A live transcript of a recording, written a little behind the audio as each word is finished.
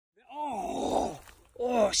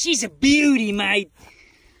she's a beauty, mate.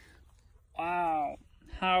 Wow,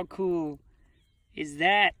 how cool is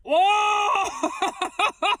that? Oh!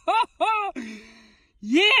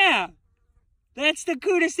 Yeah! That's the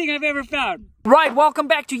coolest thing I've ever found. Right, welcome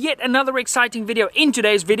back to yet another exciting video. In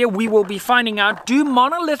today's video, we will be finding out, do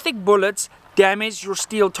monolithic bullets damage your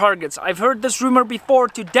steel targets? I've heard this rumor before.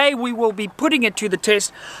 Today we will be putting it to the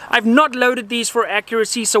test. I've not loaded these for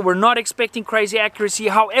accuracy, so we're not expecting crazy accuracy.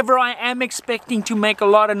 However, I am expecting to make a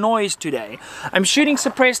lot of noise today. I'm shooting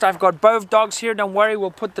suppressed. I've got both dogs here. Don't worry,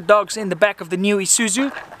 we'll put the dogs in the back of the new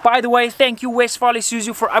Isuzu. By the way, thank you Westfall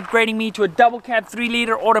Isuzu for upgrading me to a double cab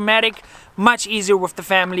 3-liter automatic. Much easier with the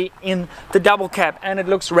family in the double cab, and it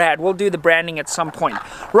looks rad. We'll do the branding at some point.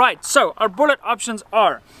 Right, so our bullet options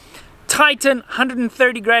are Titan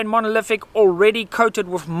 130 grain monolithic already coated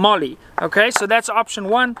with moly. Okay, so that's option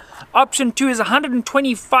 1. Option 2 is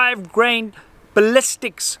 125 grain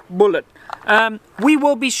ballistics bullet. We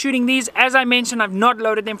will be shooting these. As I mentioned, I've not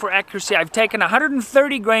loaded them for accuracy. I've taken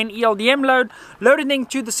 130 grain ELDM load, loaded them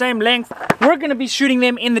to the same length. We're going to be shooting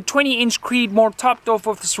them in the 20-inch Creedmoor topped off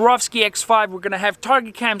with the Swarovski X5. We're going to have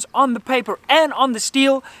target cams on the paper and on the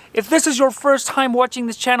steel. If this is your first time watching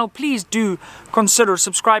this channel, please do consider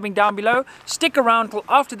subscribing down below. Stick around till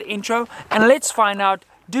after the intro and let's find out,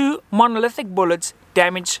 do monolithic bullets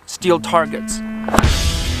damage steel targets?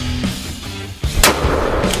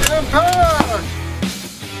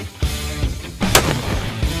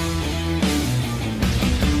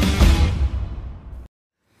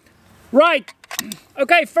 Right,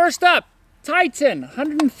 okay, first up, Titan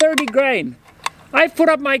 130 grain. I've put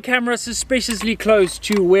up my camera suspiciously close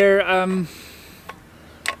to where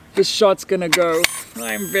this shot's gonna go.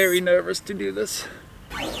 I'm very nervous to do this.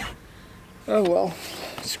 Oh well,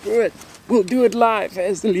 screw it. We'll do it live,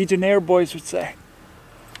 as the Legionnaire boys would say.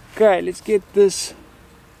 Okay, let's get this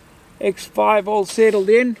X5 all settled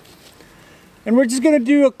in. And we're just gonna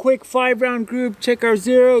do a quick 5-round group, check our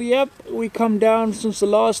zero. Yep, we come down since the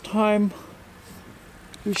last time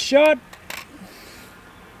we shot.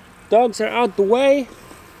 Dogs are out the way.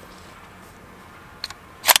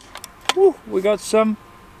 Woo, we got some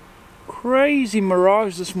crazy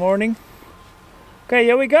mirage this morning. Okay,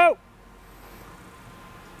 here we go.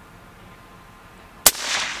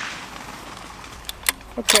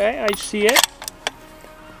 Okay, I see it.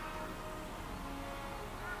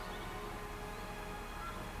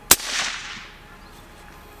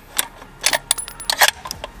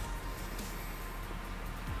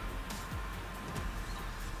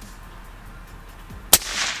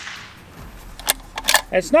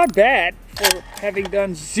 It's not bad for having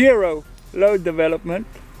done 0 load development.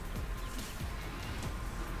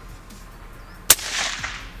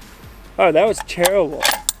 Oh, that was terrible.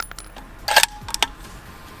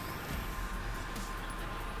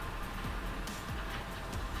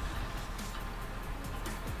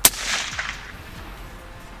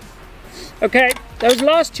 Okay, those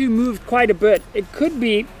last two moved quite a bit. It could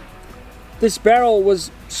be this barrel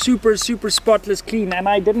was super spotless clean and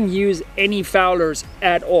I didn't use any foulers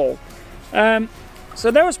at all. So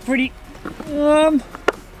that was pretty... the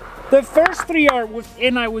first 3 are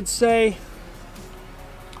within, I would say,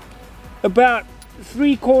 about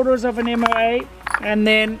 3/4 of an MOA, and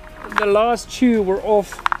then the last 2 were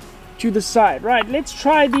off to the side. Right, let's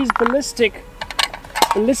try these ballistics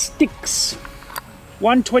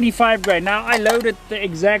 125 grain. Now I loaded the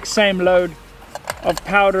exact same load of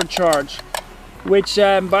powder charge, which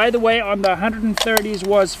by the way on the 130s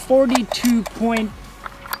was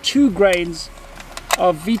 42.2 grains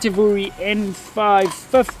of Vitavuri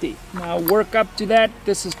N550. Now work up to that.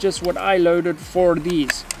 This is just what I loaded for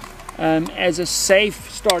these as a safe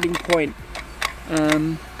starting point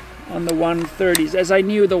on the 130s, as I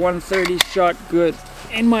knew the 130s shot good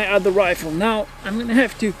in my other rifle. Now I'm gonna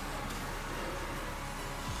have to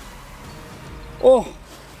I'm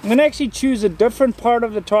gonna actually choose a different part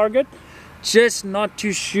of the target just not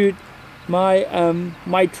to shoot my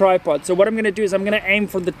my tripod. So what I'm gonna do is I'm gonna aim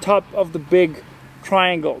for the top of the big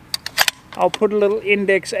triangle. I'll put a little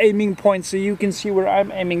index aiming point so you can see where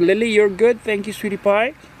I'm aiming. Lily, you're good. Thank you, sweetie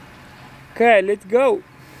pie. Okay, let's go.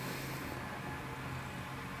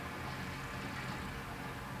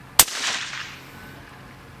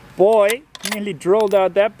 Boy, nearly drilled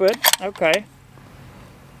out that bit. Okay.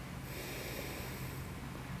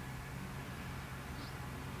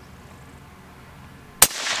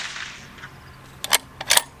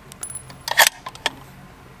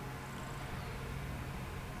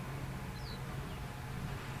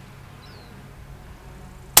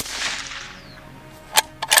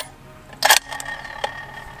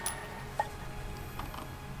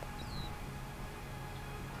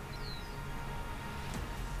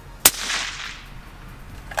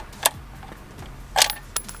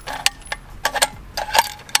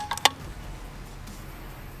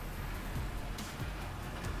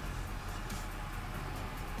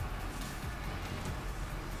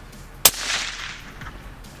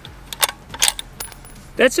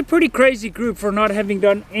 That's a pretty crazy group for not having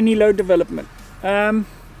done any load development.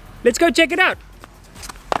 Let's go check it out.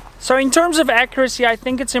 So in terms of accuracy, I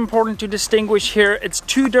think it's important to distinguish here. It's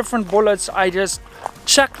two different bullets. I just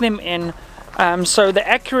chuck them in. So the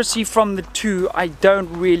accuracy from the two, I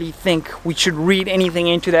don't really think we should read anything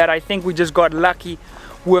into that. I think we just got lucky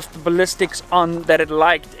with the ballistics on that it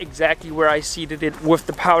liked exactly where I seated it with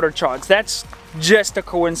the powder charge. That's just a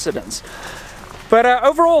coincidence. But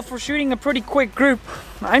overall, for shooting a pretty quick group,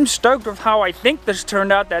 I'm stoked with how I think this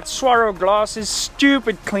turned out. That Swaro glass is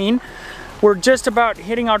stupid clean. We're just about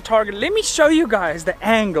hitting our target. Let me show you guys the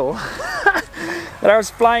angle that I was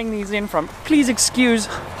flying these in from. Please excuse,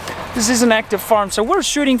 this is an active farm. So we're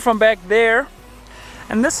shooting from back there.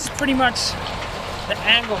 And this is pretty much the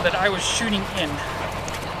angle that I was shooting in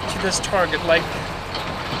to this target. Like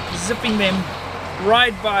zipping them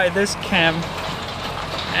right by this cam.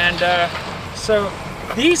 And so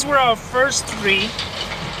these were our first three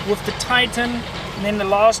with the Titan, and then the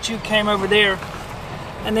last two came over there.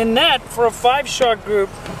 And then that, for a 5-shot group,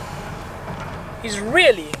 is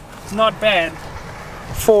really not bad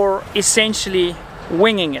for essentially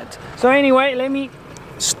winging it. So anyway, let me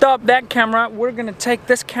stop that camera. We're gonna take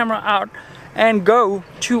this camera out and go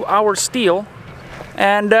to our steel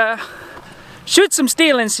and shoot some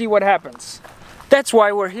steel and see what happens. That's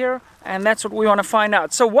why we're here, and that's what we want to find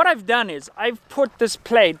out. So what I've done is I've put this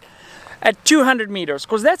plate at 200 meters,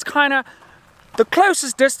 because that's kind of the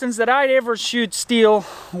closest distance that I'd ever shoot steel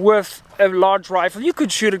with a large rifle. You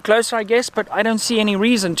could shoot it closer, I guess, but I don't see any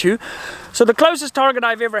reason to. So the closest target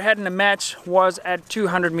I've ever had in a match was at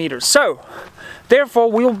 200 meters. So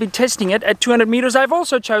therefore we'll be testing it at 200 meters. I've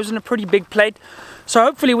also chosen a pretty big plate, so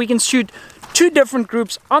hopefully we can shoot two different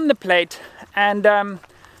groups on the plate and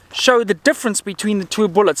show the difference between the two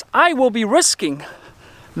bullets. I will be risking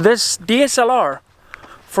this DSLR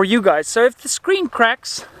for you guys. So if the screen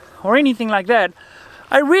cracks or anything like that,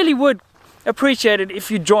 I really would appreciate it if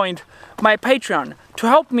you joined my Patreon to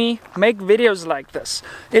help me make videos like this.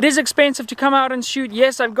 It is expensive to come out and shoot.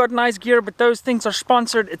 Yes, I've got nice gear, but those things are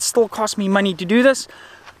sponsored. It still costs me money to do this,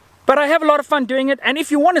 but I have a lot of fun doing it. And if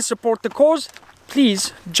you want to support the cause,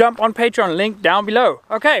 please jump on Patreon, link down below.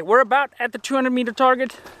 Okay, we're about at the 200-meter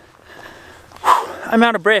target. I'm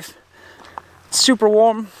out of breath. It's super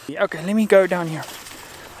warm. Okay, let me go down here.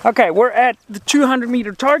 Okay, we're at the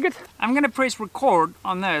 200-meter target. I'm gonna press record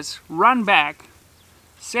on this, run back,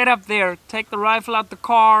 set up there, take the rifle out the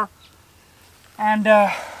car, and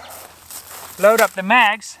load up the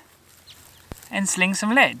mags and sling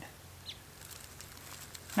some lead.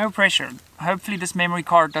 No pressure. Hopefully this memory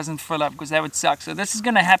card doesn't fill up, because that would suck. So this is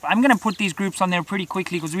gonna happen. I'm gonna put these groups on there pretty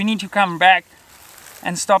quickly because we need to come back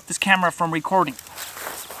and stop this camera from recording.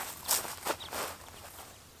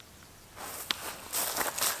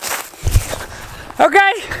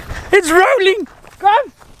 Okay, it's rolling.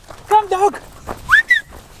 Come dog.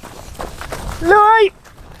 Louis,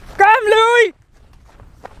 come Louis.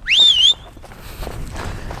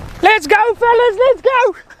 Let's go fellas, let's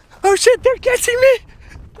go. Oh shit, they're catching me.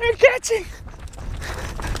 They're catching.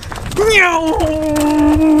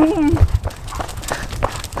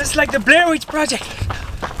 This is like the Blair Witch Project.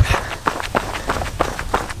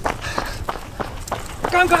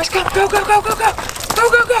 Come guys, come, go, go, go, go, go, go,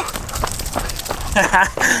 go, go.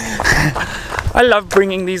 I love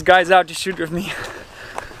bringing these guys out to shoot with me.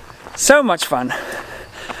 So much fun.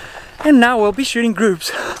 And now we'll be shooting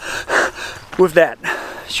groups with that.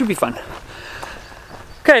 Should be fun.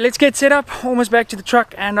 Okay, let's get set up, almost back to the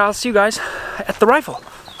truck, and I'll see you guys at the rifle.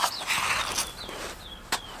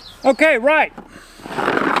 Okay, right.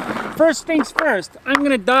 First things first, I'm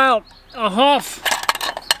gonna dial a half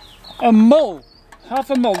a mil.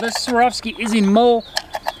 This Swarovski is in mil.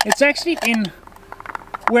 It's actually in,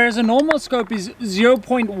 whereas a normal scope is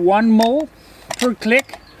 0.1 mil per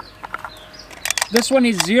click, this one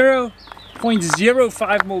is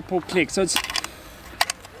 0.05 mil per click. So it's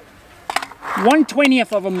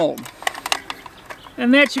 1/20th of a mil.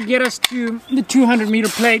 And that should get us to the 200-meter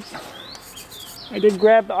plate. I did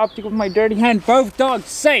grab the optic with my dirty hand. Both dogs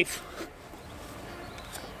safe.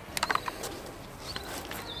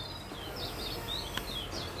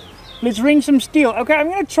 Let's ring some steel. Okay, I'm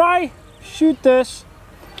gonna try shoot this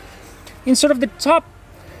in sort of the top,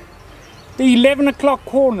 the 11 o'clock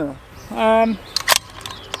corner.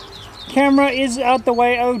 Camera is out the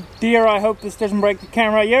way. Oh dear, I hope this doesn't break the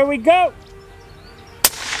camera. Here we go.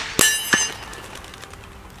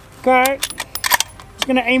 Okay, just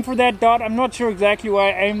gonna aim for that dot. I'm not sure exactly where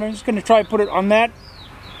I aimed. I'm just gonna try to put it on that.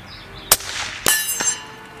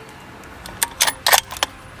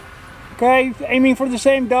 Okay, aiming for the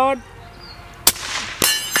same dot.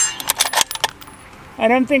 I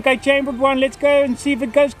don't think I chambered one. Let's go and see if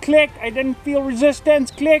it goes click. I didn't feel resistance.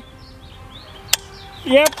 Click.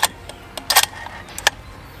 Yep.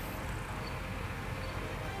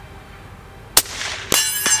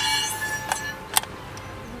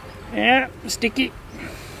 Yeah, sticky.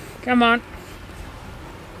 Come on.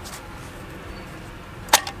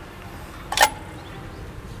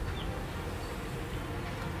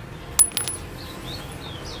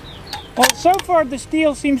 Well, so far the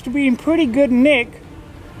steel seems to be in pretty good nick.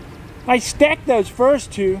 I stacked those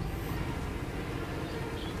first two.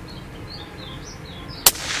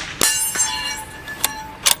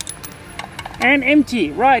 And empty.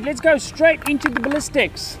 Right, let's go straight into the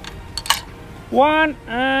ballistics. One,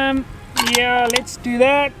 yeah, let's do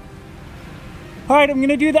that. Alright, I'm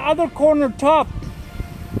gonna do the other corner top.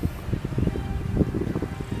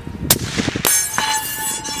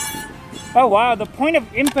 Oh wow, the point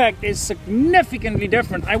of impact is significantly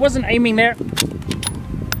different. I wasn't aiming there.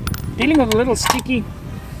 Dealing with a little sticky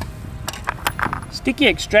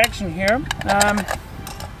extraction here.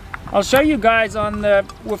 I'll show you guys on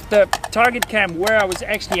with the target cam where I was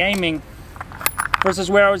actually aiming versus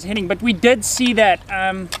where I was hitting, but we did see that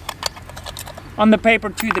on the paper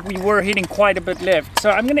too, that we were hitting quite a bit left. So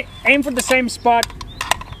I'm gonna aim for the same spot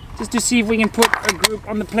just to see if we can put a group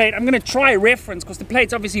on the plate. I'm gonna try reference because the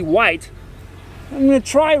plate's obviously white. I'm gonna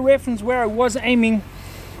try reference where I was aiming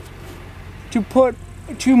to put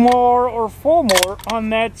 2 more or 4 more on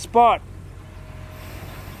that spot.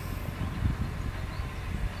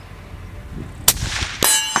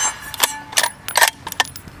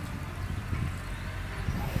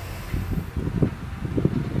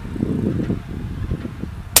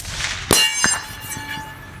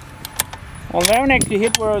 Well, that one actually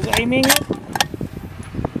hit where I was aiming it.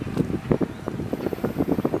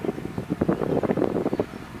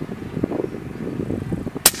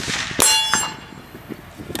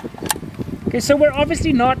 Okay, so we're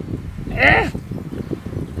obviously not...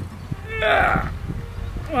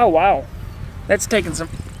 Oh wow, that's taking some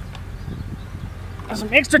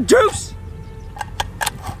extra juice.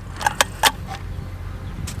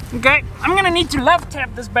 Okay, I'm gonna need to love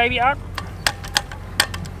tap this baby out.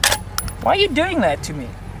 Why are you doing that to me?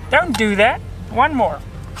 Don't do that. One more.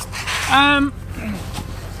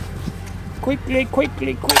 Quickly.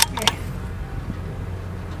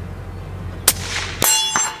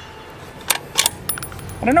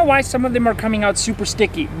 I don't know why some of them are coming out super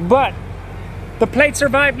sticky, but the plate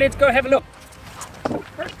survived. Let's go have a look.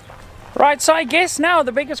 Right, so I guess now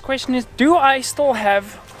the biggest question is, do I still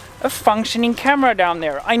have a functioning camera down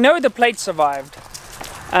there? I know the plate survived.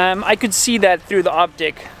 I could see that through the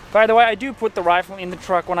optic. By the way, I do put the rifle in the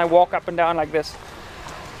truck when I walk up and down like this.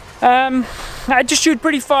 I had to shoot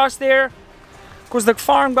pretty fast there because the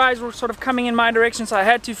farm guys were sort of coming in my direction, so I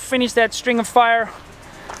had to finish that string of fire.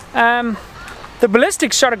 The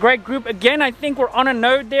ballistics shot a great group. Again, I think we're on a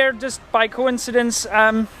node there just by coincidence.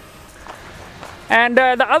 And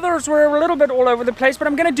the others were a little bit all over the place, but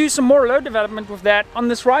I'm gonna do some more load development with that on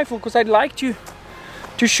this rifle because I'd like to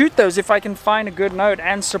shoot those if I can find a good node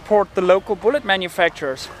and support the local bullet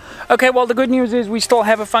manufacturers. Okay, well, the good news is we still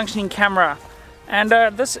have a functioning camera, and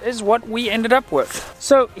this is what we ended up with.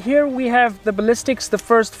 So here we have the ballistics, the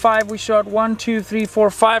first 5 we shot, 1, 2, 3,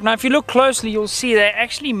 4, 5. Now if you look closely, you'll see they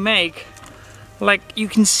actually make, like, you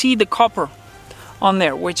can see the copper on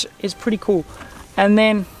there, which is pretty cool. And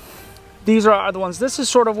then these are other ones. This is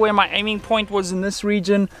sort of where my aiming point was in this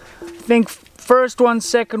region. I think first one,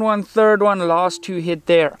 second one, third one, last 2 hit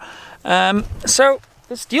there. So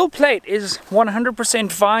the steel plate is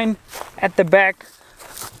 100% fine at the back.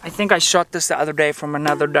 I think I shot this the other day from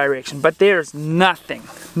another direction, but there's nothing,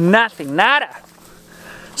 nada.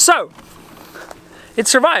 So it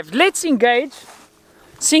survived. Let's engage.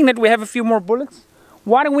 Seeing that we have a few more bullets,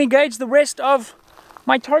 why don't we engage the rest of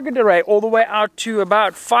my target array all the way out to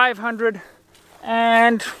about 500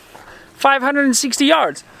 and 560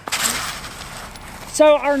 yards.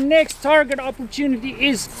 So our next target opportunity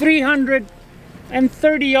is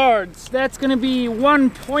 330 yards. That's gonna be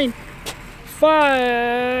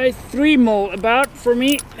 1.53 mil about for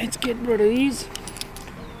me. Let's get rid of these.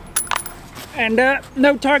 And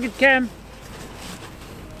no target cam.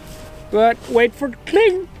 But wait for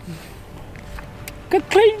cling.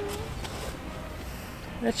 Cling.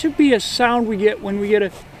 That should be a sound we get when we get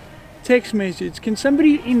a text message. Can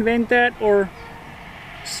somebody invent that or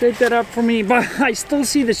set that up for me? But I still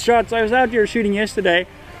see the shots. I was out here shooting yesterday,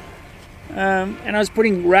 and I was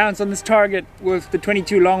putting rounds on this target with the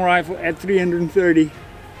 22 long rifle at 330.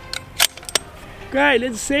 Okay,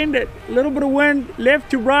 let's send it. A little bit of wind,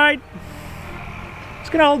 left to right. It's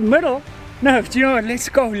gonna hold middle. No, do you know what? Let's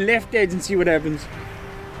go left edge and see what happens.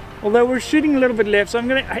 Although we're shooting a little bit left, so I'm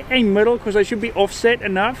gonna aim middle because I should be offset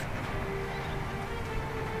enough.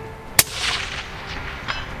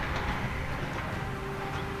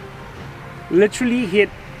 Literally hit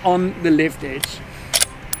on the left edge.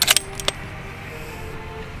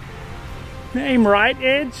 Aim right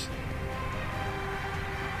edge.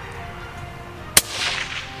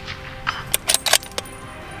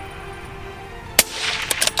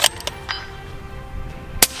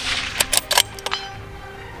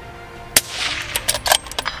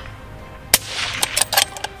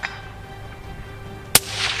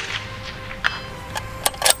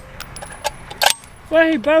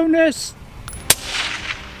 Way bonus.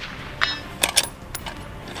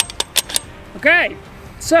 Okay,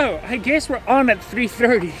 so I guess we're on at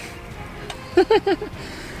 330.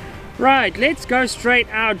 Right, let's go straight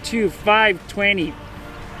out to 520.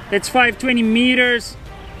 That's 520 meters.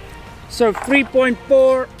 So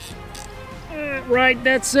 3.4. Right,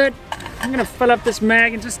 that's it. I'm gonna fill up this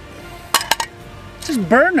mag and just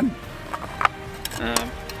burn them.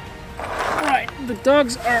 Right, the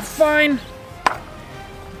dogs are fine.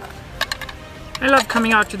 I love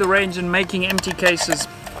coming out to the range and making empty cases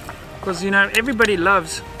because, you know, everybody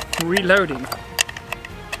loves reloading.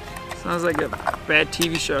 Sounds like a bad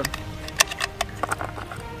TV show.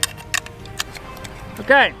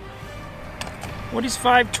 Okay, what is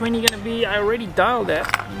 520 gonna be? I already dialed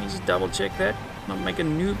that. Let me just double check that, not make a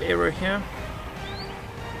noob error here.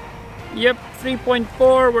 Yep,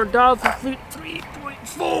 3.4, we're dialed for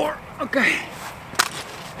 3.4. Okay,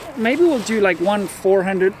 maybe we'll do like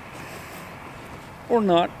 1/400. Or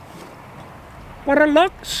not.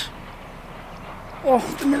 Parallax. Oh,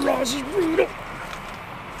 the mirage is brutal.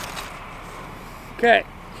 Okay,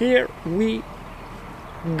 here we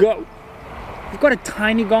go. We've got a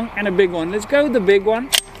tiny gong and a big one. Let's go with the big one.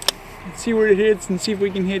 Let's see where it hits and see if we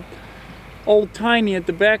can hit old Tiny at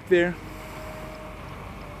the back there.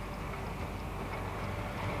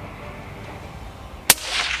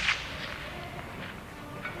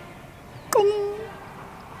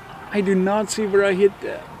 I do not see where I hit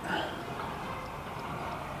that.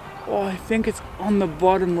 Oh, I think it's on the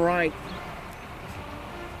bottom right.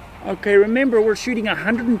 Okay, remember we're shooting a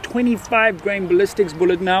 125 grain ballistics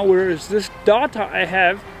bullet now, whereas this data I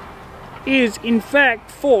have is in fact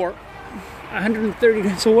for 130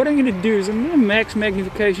 grain. So what I'm going to do is I'm going to max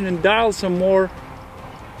magnification and dial some more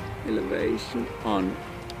elevation on.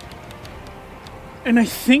 And I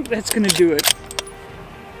think that's going to do it.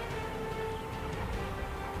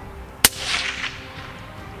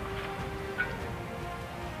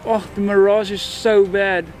 Oh, the mirage is so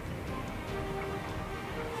bad.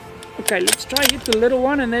 Okay, let's try hit the little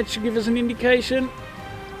one and that should give us an indication.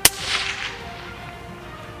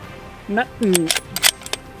 Nothing.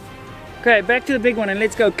 Okay, back to the big one and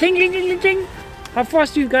let's go. Cling, cling, cling, cling. How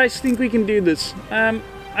fast do you guys think we can do this? I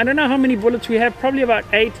don't know how many bullets we have, probably about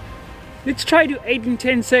 8. Let's try to do 8 in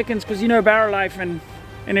 10 seconds because you know barrel life and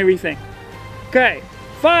everything. Okay,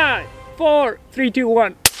 5, 4, 3, 2,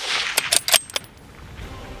 1.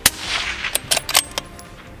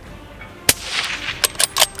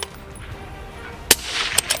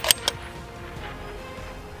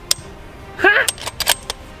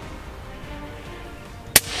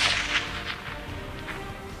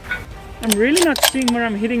 I'm really not seeing where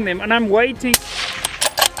I'm hitting them and I'm waiting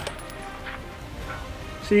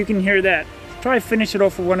so you can hear that. Try to finish it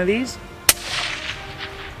off with one of these.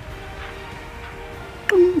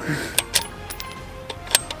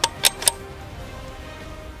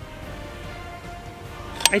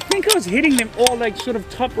 I think I was hitting them all like sort of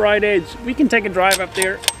top right edge. We can take a drive up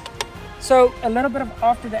there. So a little bit of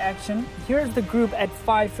after the action. Here's the group at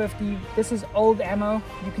 550. This is old ammo.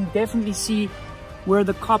 You can definitely see where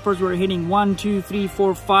the coppers were hitting 1, 2, 3,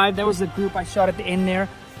 4, 5. That was the group I shot at the end there.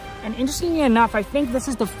 And interestingly enough, I think this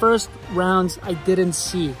is the first rounds I didn't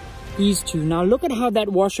see. These two. Now look at how that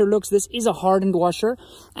washer looks. This is a hardened washer.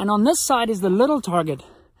 And on this side is the little target.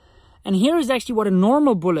 And here is actually what a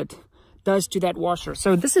normal bullet does to that washer.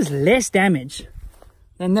 So this is less damage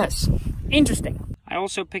than this. Interesting. I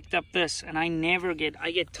also picked up this and I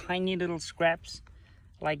get tiny little scraps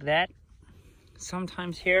like that.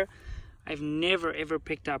 Sometimes here. I've never ever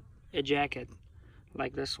picked up a jacket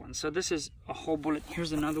like this one. So this is a whole bullet.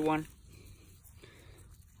 Here's another one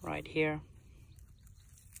right here.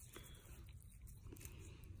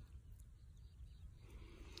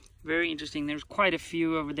 Very interesting. There's quite a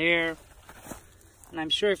few over there. And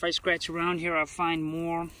I'm sure if I scratch around here, I'll find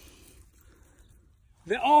more.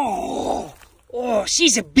 Oh,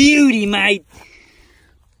 she's a beauty, mate.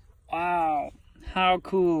 Wow, how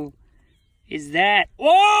cool is that?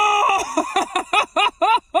 Oh,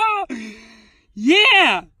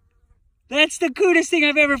 yeah, That's the coolest thing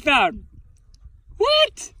I've ever found.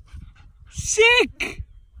 What? Sick!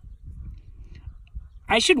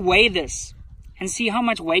 I should weigh this and see how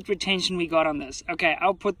much weight retention we got on this. Okay,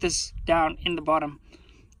 I'll put this down in the bottom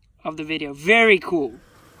of the video. Very cool.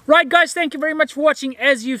 Right guys, thank you very much for watching.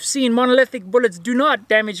 As you've seen, monolithic bullets do not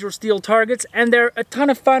damage your steel targets, and they're a ton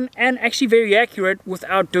of fun and actually very accurate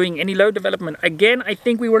without doing any load development. Again, I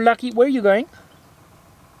think we were lucky. Where are you going?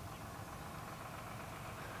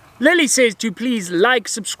 Lily says to please like,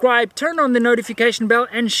 subscribe, turn on the notification bell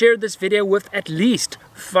and share this video with at least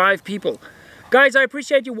 5 people. Guys, I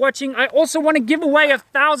appreciate you watching. I also want to give away a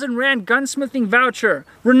 1,000 Rand gunsmithing voucher.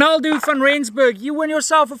 Ronaldo van Rensburg, you win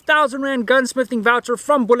yourself a 1,000 Rand gunsmithing voucher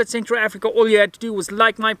from Bullet Central Africa. All you had to do was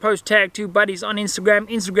like my post, tag 2 buddies on Instagram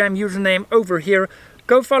username over here.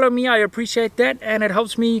 Go follow me, I appreciate that, and it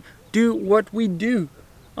helps me do what we do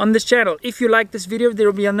on this channel. If you like this video, there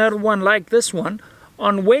will be another one like this one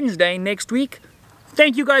on Wednesday next week.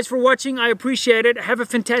 Thank you guys for watching. I appreciate it. Have a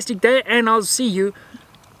fantastic day, and I'll see you.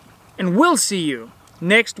 And we'll see you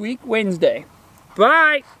next week, Wednesday.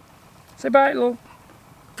 Bye. Say bye, little.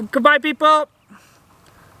 Goodbye, people.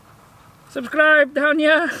 Subscribe down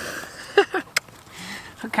here.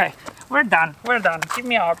 Okay, we're done. We're done. Give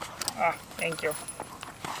me a hug. Ah, thank you.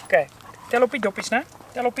 Okay, telopie doppies, né?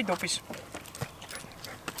 Telopie doppies.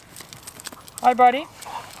 Hi, buddy.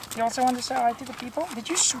 You also want to say hi to the people?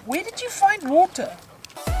 Where did you find water?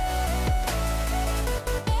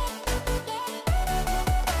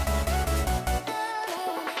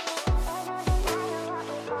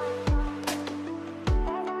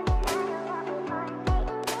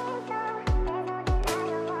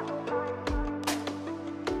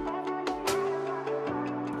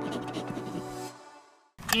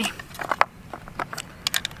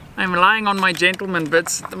 I'm lying on my gentleman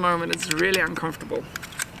bits at the moment. It's really uncomfortable.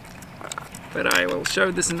 But I will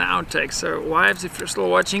show this in the outtake. So wives, if you're still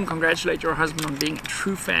watching, congratulate your husband on being a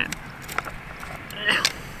true fan.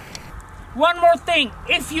 One more thing.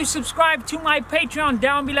 If you subscribe to my Patreon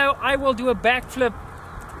down below, I will do a backflip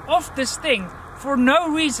off this thing for no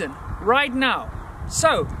reason right now.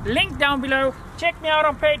 So, link down below. Check me out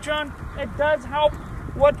on Patreon. It does help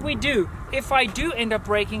what we do. If I do end up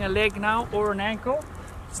breaking a leg now or an ankle,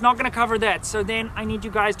 it's not gonna cover that. So then I need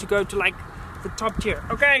you guys to go to like the top tier.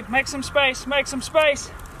 Okay, make some space, make some space.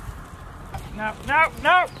 No, no,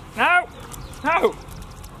 no, no, no.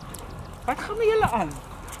 Wat gaan we jullie aan?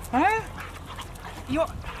 Huh?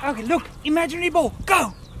 Okay, look, imaginary ball,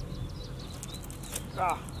 go!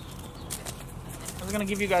 Ah. I was gonna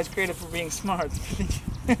give you guys credit for being smart.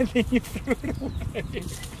 And then you threw it away.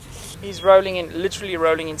 He's rolling in, literally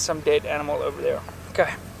rolling in some dead animal over there.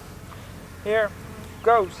 Okay. Here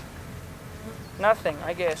goes. Nothing,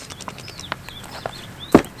 I guess.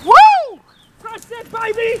 Woo! That's it,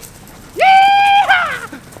 baby! Yeah!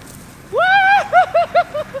 Woo!